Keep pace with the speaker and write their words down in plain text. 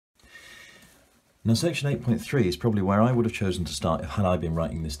Now section 8.3 is probably where I would have chosen to start had I been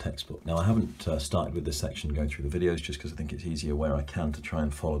writing this textbook. Now I haven't started with this section going through the videos just because I think it's easier where I can to try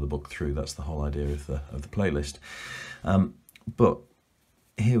and follow the book through. That's the whole idea of the playlist. But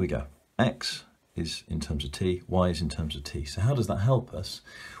here we go. X is in terms of t, y is in terms of t. So how does that help us?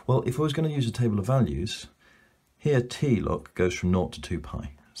 Well, if I was going to use a table of values, here t, look, goes from 0 to 2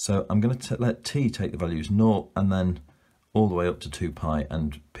 pi. So I'm going to let t take the values 0 and then all the way up to 2 pi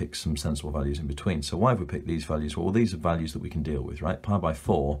and pick some sensible values in between. So why have we picked these values? Well, these are values that we can deal with, right? Pi by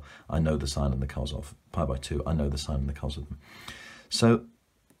 4, I know the sine and the cos of. Pi by 2, I know the sine and the cos of them. So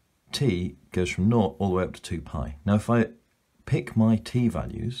t goes from 0 all the way up to 2 pi. Now if I pick my t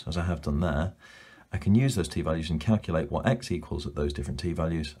values, as I have done there, I can use those t values and calculate what x equals at those different t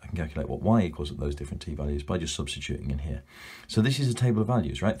values. I can calculate what y equals at those different t values by just substituting in here. So this is a table of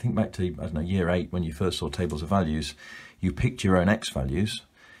values, right? Think back to, I don't know, year 8 when you first saw tables of values. You picked your own x values,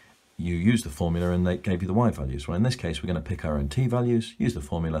 you used the formula and they gave you the y values. Well, in this case, we're going to pick our own t values, use the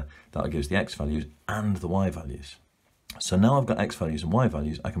formula, that gives the x values and the y values. So now I've got x values and y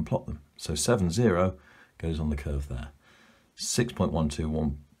values, I can plot them. So 7, 0 goes on the curve there.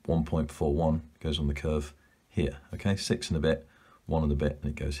 6.12, 1.41 goes on the curve here, okay? 6 and a bit, 1 and a bit,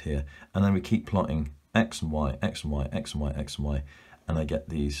 and it goes here. And then we keep plotting x and y, x and y, x and y, x and y, and I get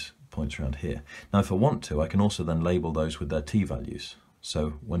these points around here. Now, if I want to, I can also then label those with their t values.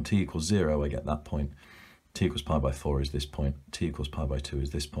 So when t equals 0, I get that point. T equals pi by 4 is this point. T equals pi by 2 is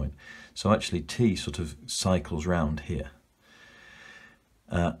this point. So actually, t sort of cycles round here.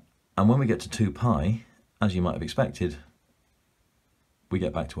 And when we get to 2 pi, as you might have expected, we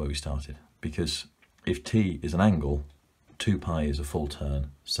get back to where we started, because if t is an angle, 2 pi is a full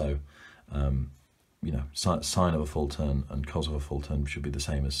turn. So, you know, sine of a full turn and cos of a full turn should be the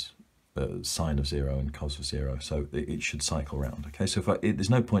same as sine of 0 and cos of 0. So it should cycle round. Okay, so there's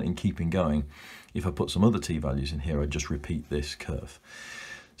no point in keeping going. If I put some other t values in here, I just repeat this curve.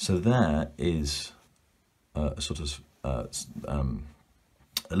 So there is a sort of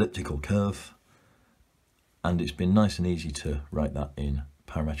elliptical curve. And it's been nice and easy to write that in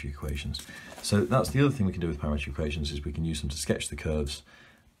parametric equations. So that's the other thing we can do with parametric equations, is we can use them to sketch the curves.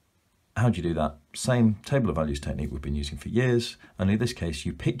 How do you do that? Same table of values technique we've been using for years, and in this case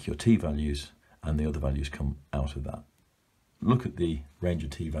you pick your t values and the other values come out of that. Look at the range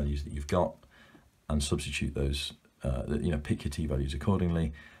of t values that you've got and substitute those, you know, pick your t values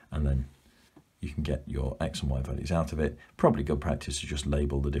accordingly, and then you can get your x and y values out of it. Probably good practice to just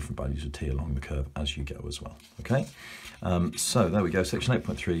label the different values of t along the curve as you go as well. Okay, so there we go. Section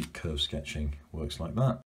 8.3, curve sketching, works like that.